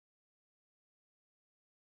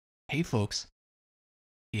Hey folks,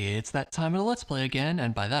 it's that time of the Let's Play again,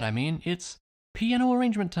 and by that I mean it's piano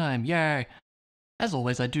arrangement time, yay! As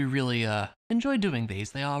always, I do really enjoy doing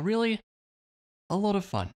these. They are really a lot of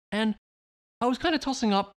fun. And I was kind of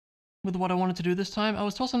tossing up with what I wanted to do this time. I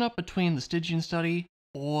was tossing up between the Stygian study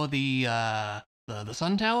or the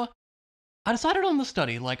Sun Tower. I decided on the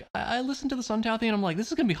study. Like, I listened to the Sun Tower thing and I'm like, this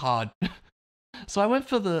is gonna be hard. So I went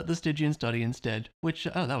for the Stygian study instead, which,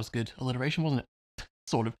 oh, that was good alliteration, wasn't it?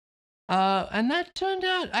 Sort of. And that turned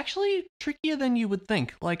out actually trickier than you would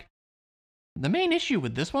think. Like, the main issue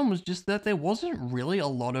with this one was just that there wasn't really a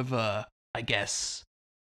lot of, I guess,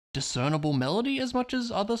 discernible melody as much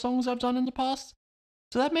as other songs I've done in the past.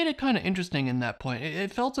 So that made it kind of interesting in that point.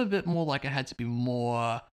 It felt a bit more like it had to be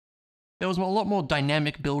more. There was a lot more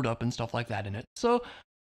dynamic build up and stuff like that in it. So,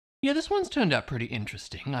 yeah, this one's turned out pretty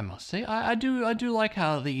interesting, I must say. I do like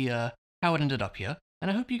how how it ended up here,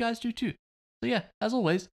 and I hope you guys do too. So yeah, as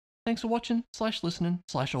always, thanks for watching, /listening,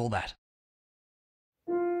 / all that.